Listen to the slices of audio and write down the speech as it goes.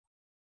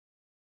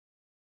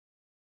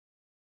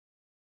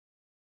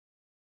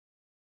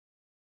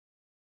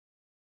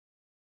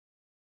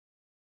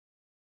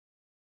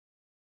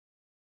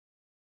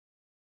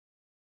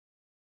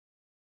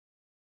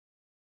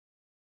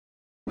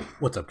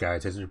What's up,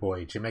 guys? It's your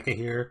boy Jamaica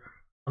here,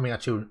 coming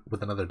at you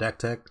with another deck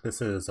tech.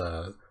 This is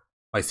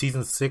my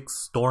season 6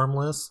 Storm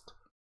list.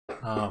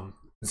 In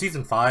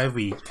season 5,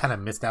 we kind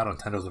of missed out on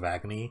Tendrils of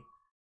Agony.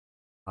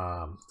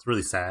 It's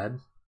really sad.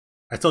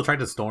 I still tried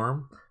to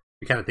Storm. If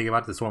you kind of think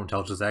about it, the Storm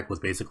Intelligence deck was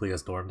basically a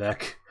Storm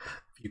deck.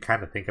 If you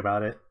kind of think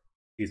about it.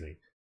 Excuse me.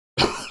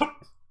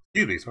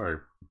 Excuse me, sorry.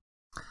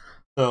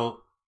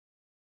 So,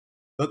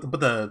 but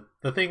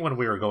the thing when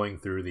we were going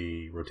through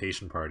the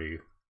rotation party,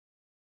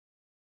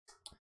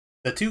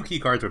 the two key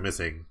cards we're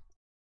missing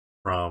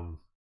from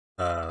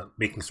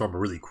making Storm a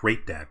really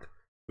great deck,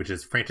 which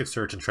is Frantic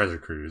Search and Treasure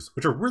Cruise,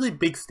 which are really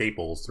big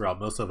staples throughout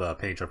most of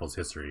Penny Truffle's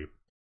history.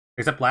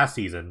 Except last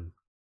season,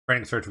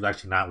 Frantic Search was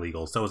actually not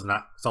legal, so it's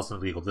also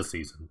not legal this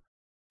season.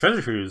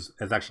 Treasure Cruise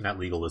is actually not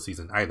legal this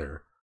season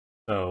either.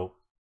 So,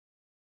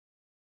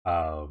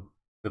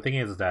 the thing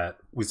is that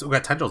we still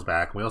got Tendrils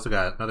back, and we also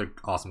got another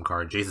awesome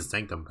card, Jace's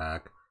Sanctum,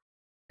 back,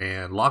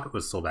 and Locket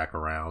was still back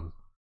around.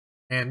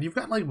 And you've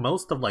got like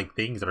most of like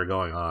things that are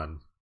going on,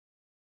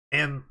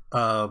 and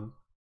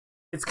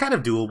it's kind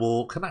of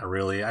doable. Not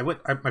really. One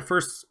of my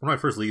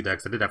first league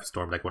decks, I did have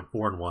Storm deck, went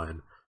 4-1,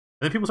 and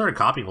then people started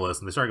copying the list,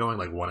 and they started going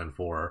like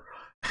 1-4,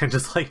 and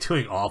just like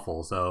doing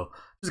awful. So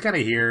just kind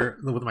of here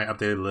with my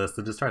updated list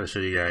and just try to show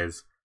you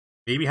guys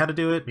maybe how to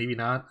do it, maybe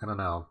not. I don't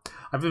know.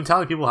 I've been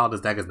telling people how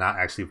this deck is not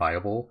actually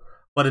viable,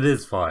 but it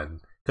is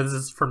fun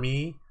because for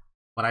me,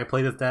 when I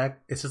play this deck,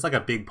 it's just like a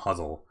big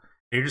puzzle,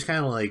 and you're just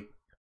kind of like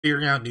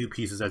figuring out new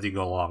pieces as you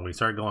go along. When you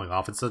start going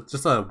off, it's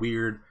just a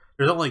weird,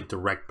 there's no like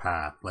direct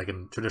path like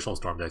in traditional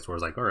Storm decks where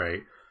it's like,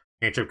 alright,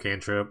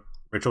 cantrip,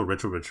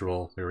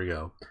 ritual, there we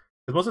go.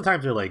 Because most of the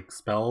times your like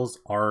spells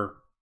are,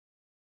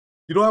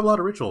 you don't have a lot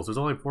of rituals. There's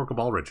only 4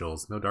 Cabal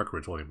rituals, no Dark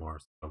Ritual anymore,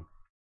 so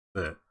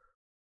that's it.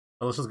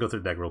 So let's just go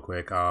through the deck real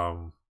quick.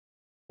 4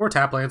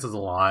 tap lands is a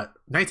lot,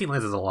 19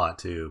 lands is a lot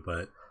too,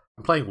 but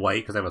I'm playing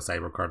white because I have a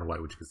Cyber card in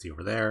white, which you can see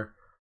over there.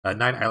 9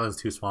 islands,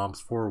 2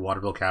 swamps, 4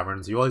 Waterville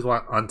caverns. You always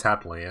want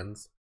untapped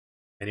lands,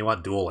 and you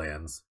want dual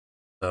lands.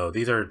 So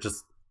these are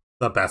just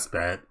the best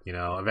bet. You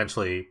know,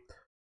 eventually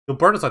you'll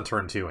burn us on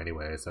turn 2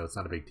 anyway, so it's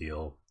not a big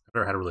deal. I've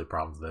never had really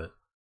problems with it.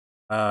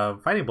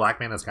 Fighting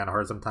black mana is kind of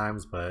hard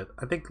sometimes, but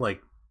I think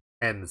like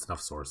 10 is enough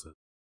sources.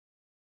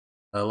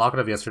 Locket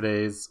of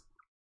Yesterdays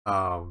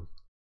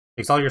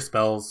makes all your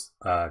spells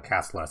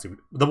cast less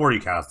the more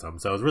you cast them.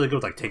 So it's really good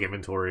with like Take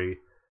Inventory.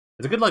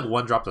 It's a good like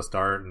 1-drop to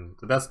start, and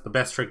the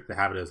best trick to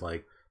have it is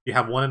like you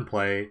have 1 in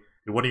play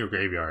and 1 in your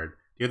graveyard.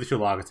 You have the 2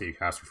 Lockets that you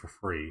cast for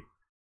free,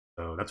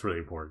 so that's really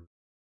important.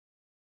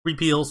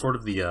 Repeal, sort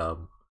of the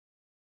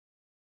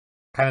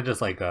kind of just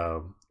like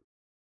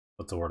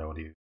what's the word I want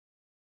to use?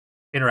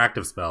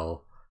 Interactive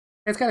spell.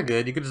 It's kind of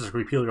good. You can just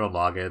repeal your own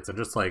Lockets and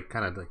just like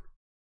kind of like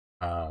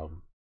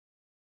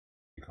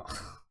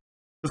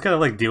just kind of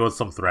like deal with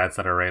some threats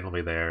that are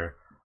randomly there.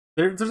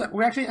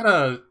 We actually had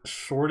a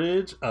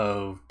shortage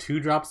of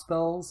 2-drop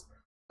spells.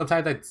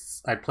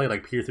 Sometimes I'd play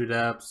like Peer Through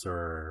Depths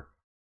or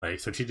like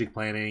Strategic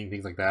Planning,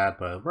 things like that,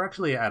 but we're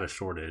actually at a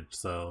shortage,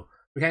 so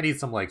we kind of need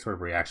some like sort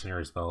of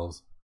reactionary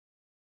spells.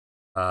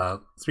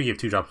 Speaking of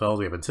 2-drop spells,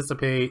 we have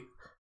Anticipate,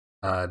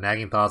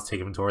 Nagging Thoughts, Take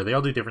Inventory. They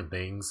all do different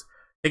things.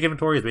 Take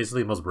Inventory is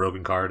basically the most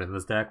broken card in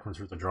this deck in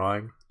terms of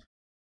drawing.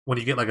 When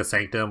you get like a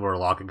Sanctum or a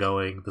Locket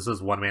going, this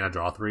is 1 mana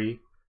draw 3,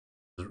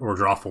 or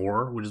draw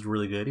 4, which is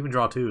really good. Even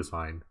draw 2 is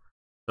fine.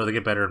 So they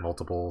get better in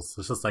multiples.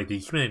 It's just like the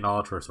Accumulating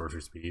Knowledge for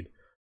sorcery speed.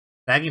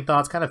 Nagging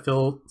Thoughts kind of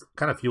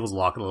fuels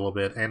Locket a little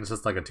bit, and it's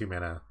just like a 2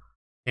 mana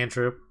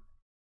cantrip.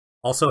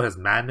 Also has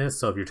Madness,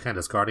 so if you're kind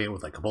of discarding it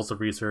with like Compulsive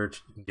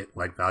Research, you can get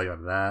like value out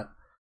of that.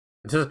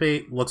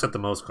 Anticipate looks at the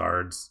most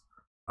cards.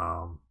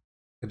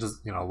 It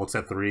just, you know, looks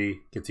at 3,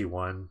 gets you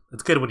 1.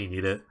 It's good when you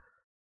need it.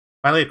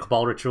 Finally, a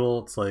Cabal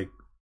Ritual. It's like,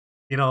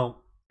 you know,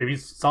 if you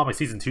saw my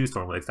Season 2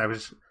 Storm list,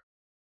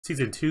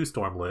 Season 2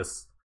 Storm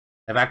list,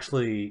 I've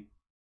actually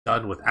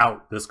done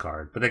without this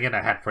card. But again,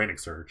 I had Frantic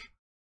Search.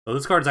 So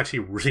this card is actually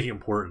really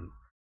important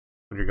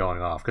when you're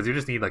going off, because you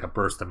just need like a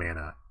burst of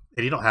mana.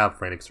 And you don't have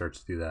Frantic Search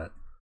to do that,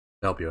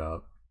 to help you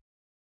out.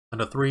 On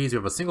the 3s, you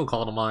have a single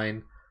Call to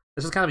Mind.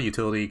 It's just kind of a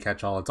utility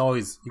catch-all. It's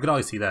always, you can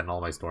always see that in all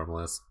my Storm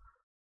lists.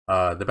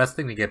 The best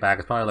thing to get back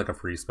is probably like a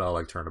free spell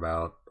like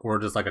Turnabout, or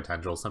just like a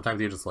Tendrils.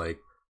 Sometimes you just like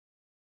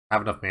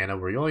have enough mana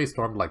where you only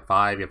stormed like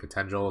 5, you have the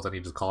Tendrils, and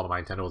you just Call to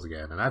Mind Tendrils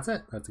again, and that's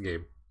it. That's the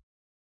game.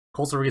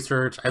 Compulsive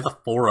Research, I have the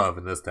 4 of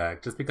in this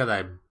deck, just because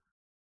I'm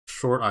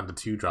short on the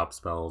 2-drop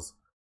spells.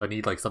 I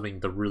need like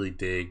something to really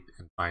dig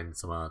and find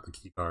some of the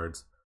key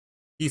cards.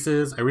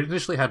 Pieces, I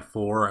initially had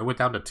 4, I went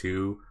down to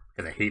 2,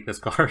 because I hate this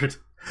card.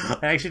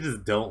 I actually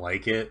just don't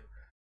like it.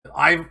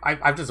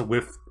 I've just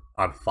whiffed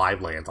on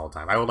 5 lands all the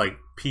time. I would like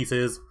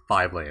Pieces,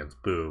 5 lands,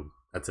 boom,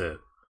 that's it.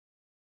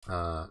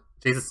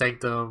 Jace's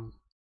Sanctum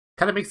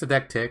kind of makes the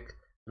deck tick.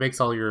 It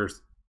makes all your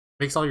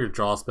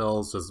draw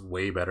spells just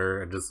way better,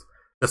 and just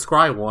the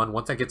Scry 1,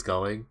 once that gets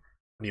going,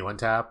 when you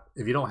untap,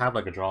 if you don't have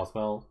like a draw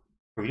spell,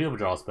 or if you do have a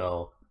draw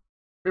spell,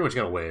 pretty much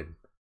gonna win,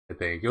 I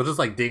think. You'll just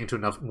like dig into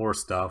enough more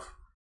stuff.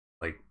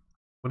 Like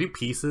when you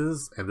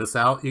Pieces and this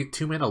out, you get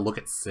 2 mana look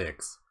at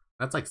 6.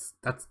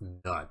 That's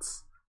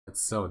nuts.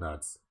 That's so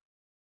nuts.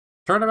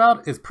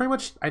 Turnabout is pretty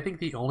much, I think,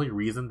 the only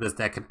reason this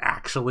deck can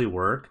actually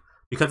work,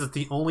 because it's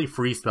the only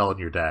free spell in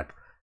your deck,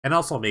 and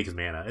also makes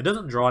mana. It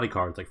doesn't draw any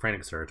cards like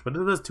Frantic Search, but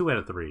it does 2 out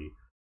of 3.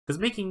 Because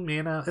making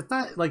mana, it's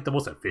not like the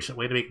most efficient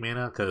way to make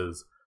mana,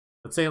 because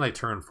let's say like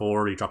turn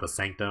 4, you drop a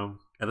Sanctum,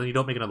 and then you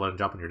don't make another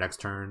drop on your next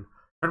turn.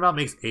 Turnabout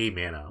makes a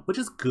mana, which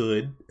is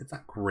good. It's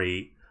not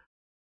great,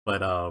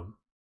 but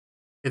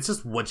it's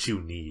just what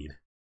you need.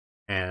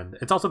 And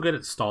it's also good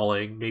at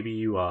stalling. Maybe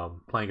you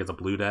playing as a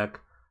blue deck,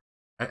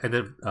 and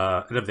if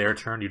end of their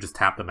turn, you just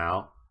tap them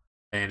out,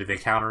 and if they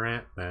counter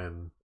it,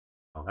 then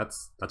well,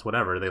 that's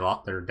whatever.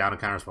 They're down a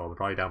counter spell. They're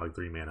probably down like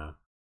 3 mana.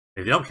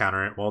 If they don't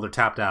counter it, well, they're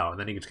tapped out, and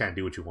then you can just kind of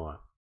do what you want.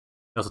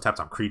 It also taps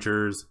on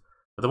creatures.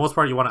 For the most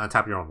part, you want to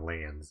untap your own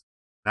lands.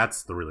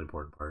 That's the really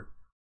important part.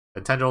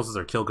 And Tendrils is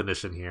our kill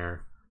condition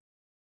here.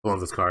 I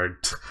love this card.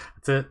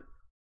 That's it.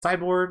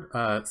 Sideboard,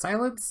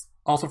 Silence,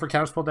 also for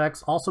counterspell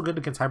decks. Also good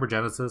against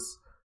Hypergenesis.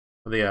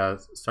 When they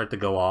start to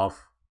go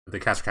off, if they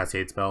cast a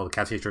Cascade spell, the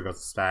Cascade trigger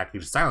goes to stack, you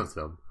just silence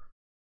them.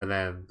 And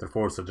then they're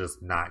forced to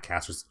just not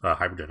cast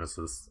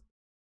Hypergenesis.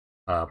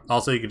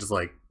 Also, you can just,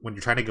 like, when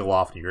you're trying to go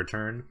off in your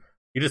turn,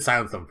 you just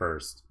silence them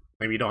first.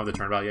 Maybe you don't have the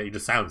turnabout yet, you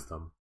just silence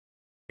them.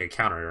 You can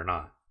counter it or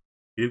not.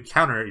 If you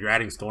counter it, you're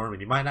adding Storm,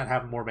 and you might not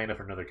have more mana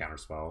for another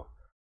counterspell.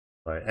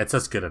 But it's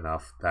just good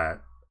enough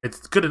that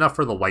it's good enough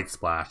for the white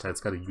splash that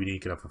it's got a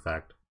unique enough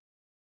effect.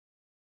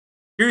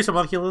 Furious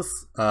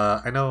Homunculus,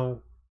 I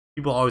know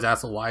people always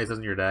ask why is this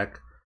in your deck.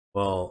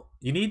 Well,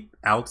 you need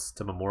outs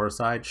to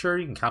Memoricide. Sure,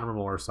 you can counter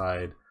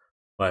Memoricide,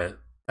 but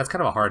that's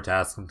kind of a hard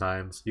task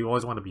sometimes. You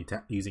always want to be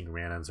using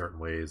mana in certain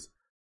ways.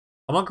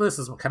 Homunculus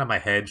is kind of my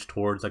hedge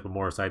towards like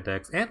Memoricide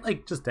decks, and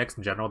like just decks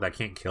in general that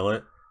can't kill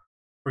it.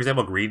 For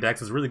example, green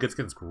decks is really good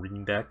against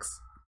green decks.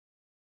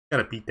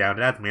 Gotta beat down,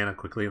 it adds mana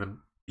quickly and then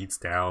beats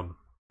down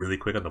really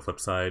quick on the flip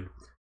side.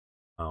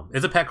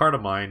 It's a pet card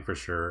of mine for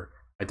sure.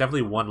 I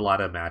definitely won a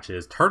lot of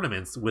matches,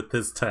 tournaments with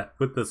this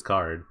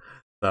card.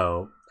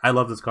 So I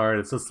love this card.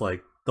 It's just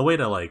like the way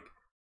to like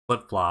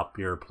flip flop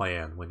your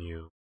plan when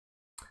you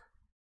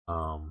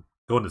go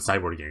into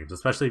sideboard games,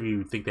 especially if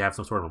you think they have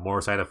some sort of a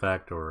more side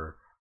effect or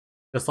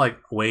just like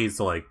ways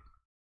to like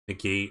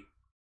negate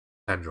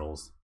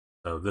tendrils.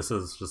 So this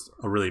is just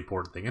a really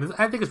important thing, and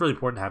I think it's really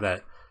important to have that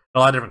in a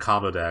lot of different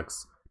combo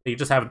decks. That you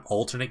just have an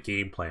alternate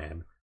game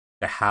plan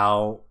to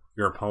how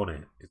your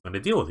opponent is going to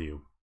deal with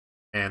you,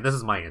 and this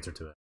is my answer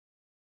to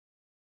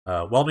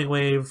it. Whelming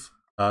Wave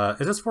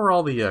is just for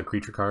all the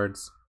creature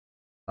cards.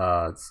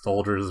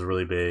 Soldiers is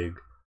really big.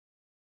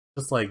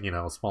 Just like, you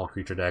know, small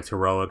creature decks.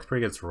 Heroic,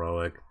 pretty good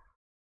Heroic.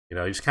 You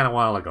know, you just kind of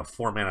want like a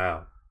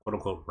 4-mana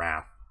quote-unquote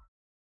Wrath.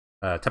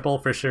 Temple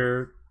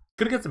Fisher,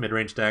 good against the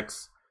mid-range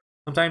decks.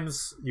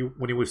 Sometimes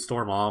when you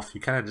Storm off,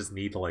 you kind of just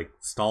need to like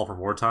stall for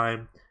more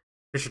time.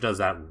 Fisher does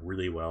that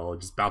really well.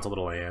 Just bounce a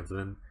little lands, and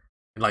then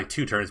in like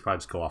 2 turns, probably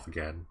just go off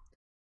again.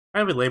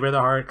 Kind of a Labor of the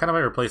Heart, kind of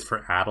a replace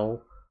for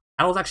Addle.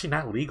 Addle's actually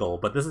not legal,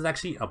 but this is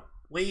actually a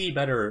way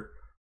better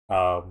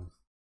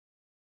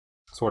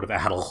sort of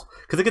Addle,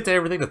 because it gets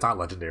everything that's not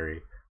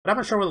legendary. But I'm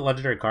not sure what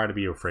legendary card to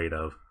be afraid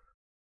of.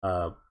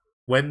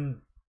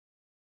 When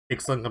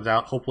Ixalan comes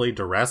out, hopefully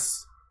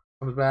Duress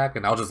comes back,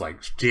 and I'll just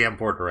like jam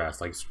for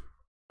Duress. Like,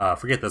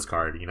 forget this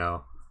card, you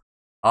know.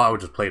 I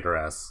would just play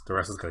Duress.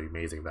 Duress is gonna be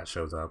amazing if that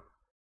shows up.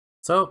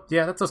 So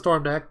yeah, that's a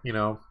Storm deck. You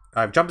know,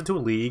 I've jumped into a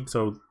league,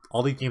 so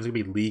all these games are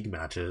gonna be league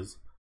matches,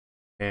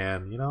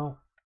 and you know,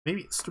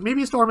 maybe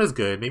Storm is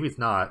good, maybe it's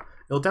not.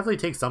 It'll definitely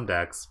take some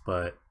decks,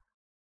 but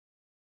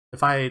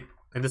if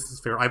and this is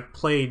fair, I've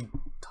played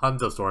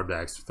tons of Storm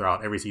decks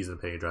throughout every season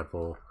of Penny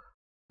Dreadful,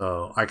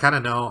 so I kind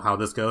of know how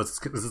this goes.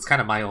 This is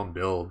kind of my own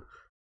build,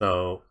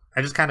 so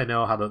I just kind of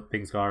know how the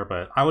things are.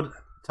 But I would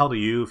tell to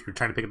you, if you're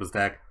trying to pick up this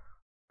deck,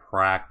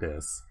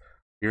 practice.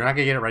 You're not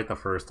gonna get it right the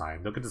first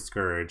time. Don't get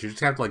discouraged. You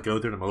just have to like go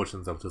through the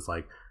motions of just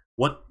like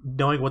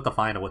knowing what to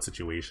find in what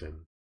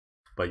situation.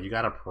 But you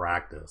gotta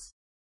practice.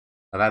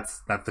 And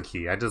that's the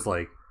key. I just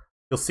like,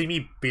 you'll see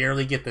me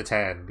barely get the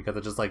 10 because I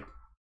just like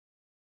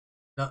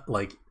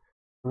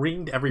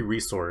ringed every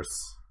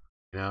resource.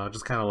 You know,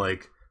 just kind of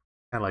like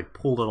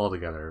pulled it all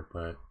together.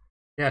 But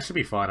yeah, it should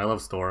be fun. I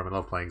love Storm. I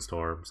love playing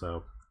Storm.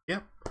 So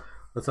yeah,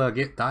 let's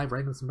dive right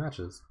into some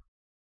matches.